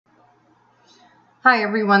Hi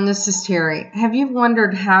everyone, this is Terry. Have you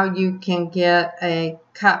wondered how you can get a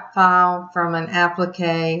cut file from an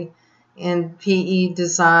applique in PE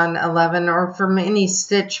Design 11 or from any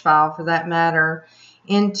stitch file for that matter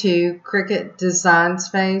into Cricut Design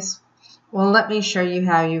Space? Well, let me show you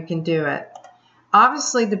how you can do it.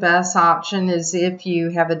 Obviously, the best option is if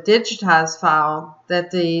you have a digitized file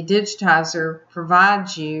that the digitizer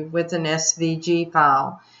provides you with an SVG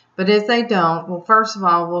file. But if they don't, well, first of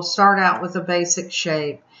all, we'll start out with a basic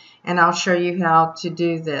shape, and I'll show you how to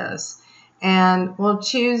do this. And we'll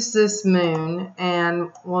choose this moon,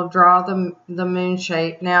 and we'll draw the moon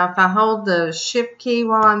shape. Now, if I hold the Shift key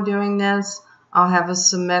while I'm doing this, I'll have a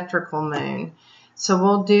symmetrical moon. So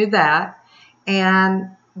we'll do that.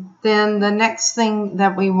 And then the next thing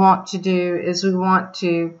that we want to do is we want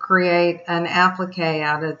to create an applique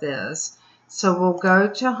out of this. So we'll go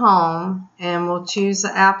to Home and we'll choose the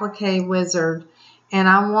Applique Wizard, and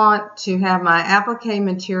I want to have my applique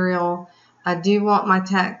material. I do want my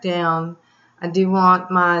tack down. I do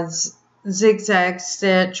want my zigzag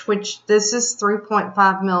stitch, which this is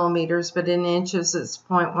 3.5 millimeters, but in inches it's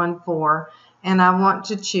 0.14, and I want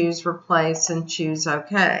to choose Replace and choose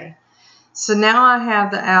OK. So now I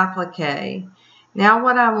have the applique. Now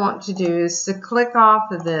what I want to do is to click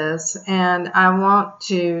off of this, and I want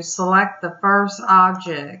to select the first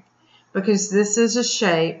object because this is a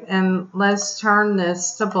shape, and let's turn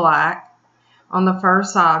this to black on the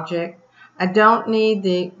first object. I don't need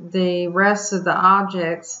the rest of the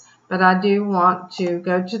objects, but I do want to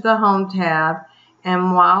go to the Home tab,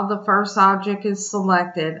 and while the first object is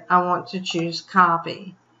selected, I want to choose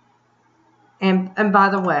Copy. And by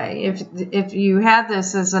the way, if you had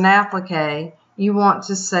this as an applique, you want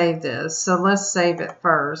to save this. So let's save it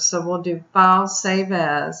first. So we'll do File, Save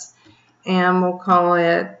As, and we'll call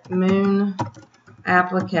it Moon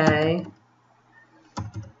Applique.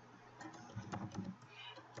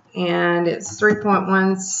 And it's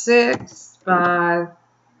 3.16 by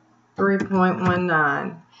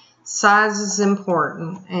 3.19. Size is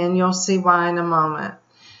important, and you'll see why in a moment.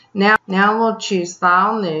 Now we'll choose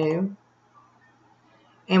File, New,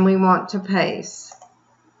 and we want to paste.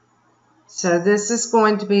 So this is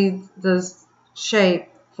going to be the shape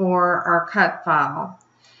for our cut file.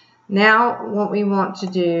 Now what we want to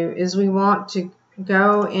do is we want to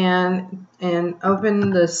go in and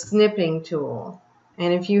open the snipping tool.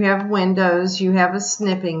 And if you have Windows, you have a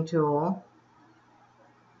snipping tool.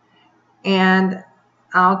 And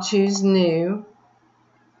I'll choose New.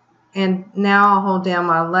 And now I'll hold down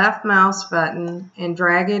my left mouse button and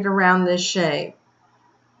drag it around this shape.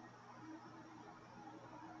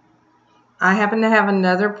 I happen to have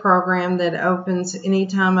another program that opens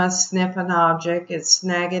anytime I snip an object. It's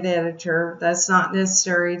Snagit Editor. That's not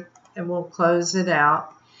necessary, and we'll close it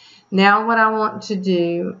out. Now what I want to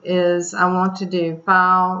do is I want to do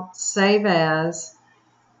File, Save As,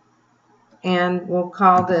 and we'll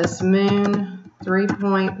call this Moon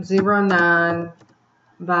 3.09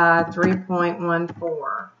 by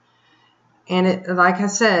 3.14. And like I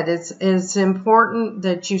said, it's important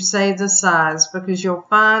that you save the size, because you'll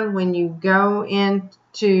find when you go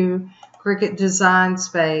into Cricut Design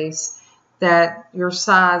Space that your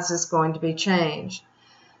size is going to be changed.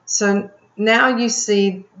 So now you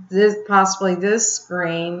see this, possibly this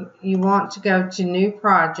screen. You want to go to New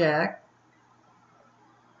Project,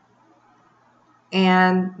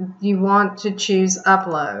 and you want to choose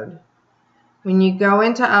Upload. When you go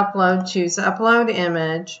into Upload, choose Upload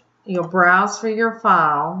Image. You'll browse for your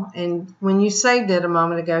file, and when you saved it a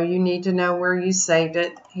moment ago, you need to know where you saved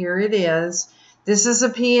it. Here it is. This is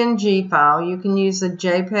a PNG file. You can use a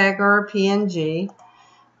JPEG or a PNG.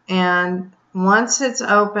 And once it's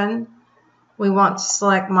open, we want to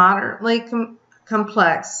select Moderately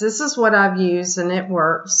Complex. This is what I've used, and it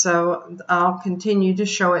works, so I'll continue to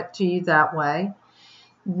show it to you that way.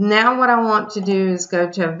 Now what I want to do is go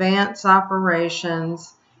to Advanced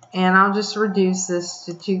Operations, and I'll just reduce this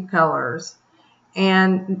to 2 colors.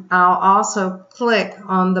 And I'll also click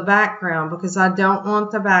on the background because I don't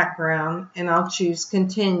want the background, and I'll choose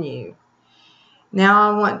Continue.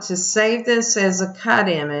 Now I want to save this as a cut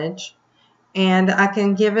image, and I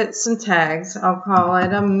can give it some tags. I'll call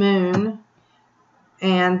it a moon,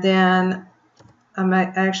 and then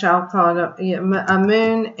I'll call it a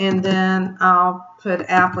moon, and then I'll put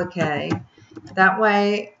applique. That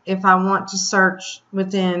way, if I want to search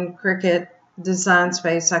within Cricut Design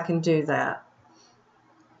Space, I can do that.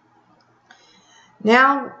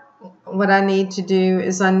 Now, what I need to do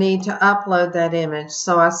is I need to upload that image.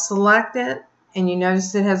 So I select it, and you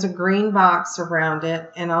notice it has a green box around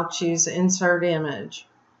it, and I'll choose Insert Image.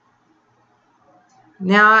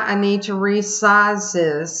 Now I need to resize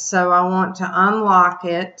this, so I want to unlock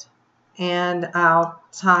it, and I'll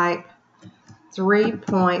type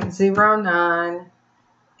 3.09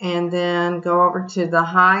 and then go over to the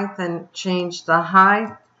height and change the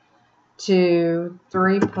height to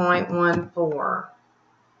 3.14.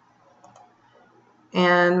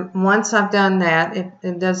 And once I've done that,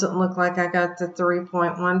 it doesn't look like I got the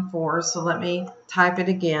 3.14, so let me type it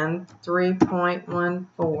again,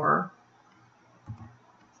 3.14.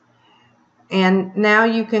 And now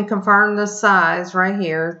you can confirm the size right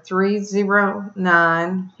here,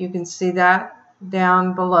 309. You can see that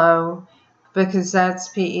down below because that's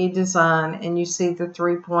PE Design, and you see the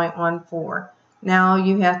 3.14. Now all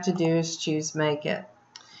you have to do is choose Make It.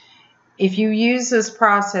 If you use this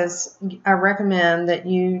process, I recommend that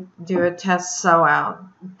you do a test sew out.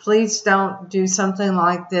 Please don't do something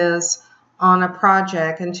like this on a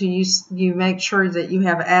project until you make sure that you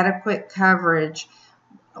have adequate coverage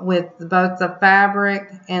with both the fabric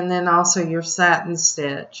and then also your satin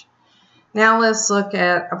stitch. Now let's look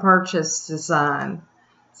at a purchase design.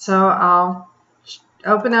 So I'll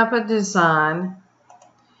open up a design,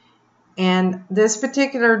 and this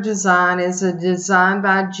particular design is a design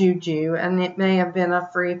by Juju, and it may have been a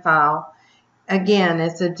free file. Again,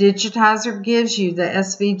 if the digitizer gives you the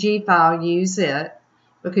SVG file, use it,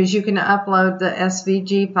 because you can upload the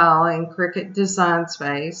SVG file in Cricut Design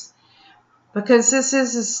Space. Because this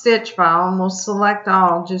is a stitch file, and we'll select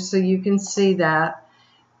all just so you can see that.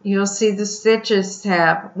 You'll see the Stitches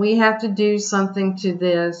tab. We have to do something to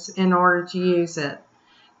this in order to use it.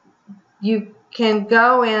 You can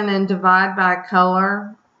go in and divide by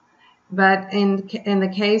color, but in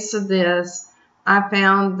the case of this, I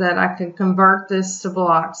found that I could convert this to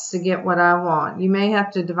blocks to get what I want. You may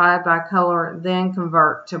have to divide by color, then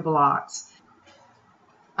convert to blocks.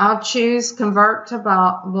 I'll choose Convert to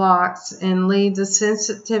Blocks and leave the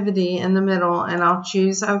sensitivity in the middle, and I'll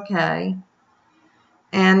choose OK.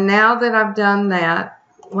 And now that I've done that,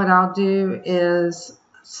 what I'll do is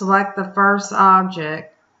select the first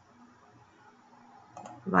object.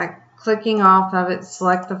 By clicking off of it,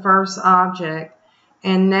 select the first object.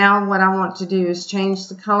 And now what I want to do is change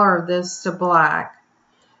the color of this to black.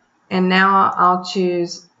 And now I'll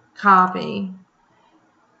choose Copy.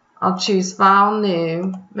 I'll choose File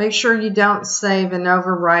New. Make sure you don't save and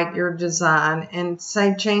overwrite your design. And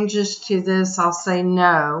save changes to this, I'll say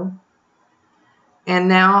No. And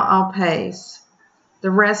now I'll paste.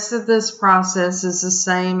 The rest of this process is the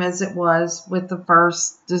same as it was with the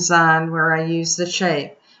first design where I used the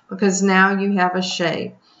shape, because now you have a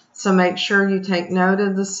shape. So make sure you take note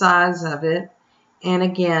of the size of it, and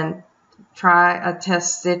again, try a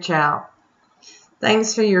test stitch out.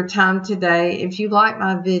 Thanks for your time today. If you like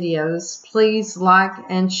my videos, please like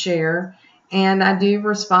and share, and I do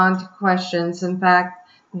respond to questions. In fact,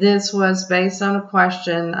 this was based on a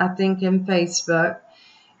question, I think, in Facebook,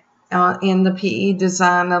 in the PE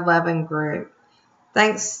Design 11 group.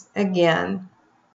 Thanks again.